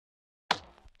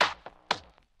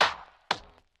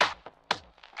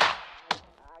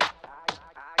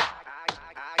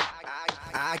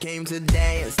came to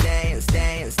dance, dance,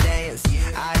 dance, dance.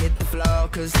 I hit the floor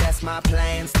cause that's my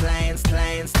plans, plans,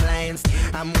 plans, plans.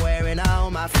 I'm wearing all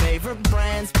my favorite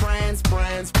brands, brands,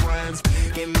 brands, brands.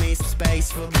 Give me some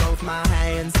space for both my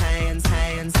hands, hands,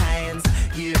 hands, hands.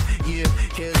 You,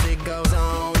 cause it goes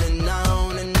on and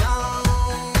on and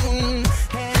on.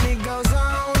 And it goes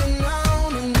on and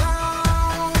on and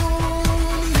on.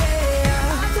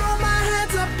 Yeah, I throw my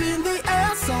hands up in the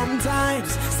air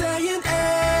sometimes, saying,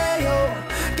 ayo,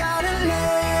 gotta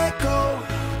let go.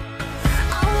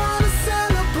 I wanna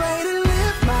celebrate and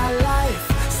live my life,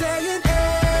 saying,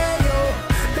 ayo,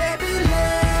 baby,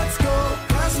 let's go.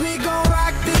 Cause we gon'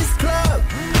 rock this club,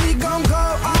 we gon' go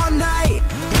all night.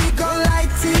 We gon'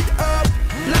 light it up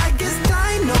like it's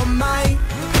dynamite.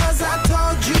 Cause I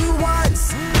told you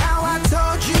once, now I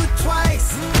told you twice.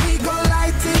 We gon'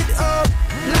 light it up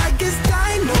like it's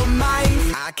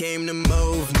dynamite. I came to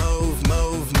move, move,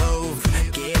 move, move.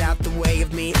 Get out the way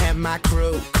of me and my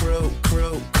crew, crew,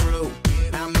 crew, crew.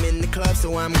 I'm in the club,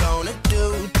 so I'm gonna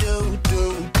do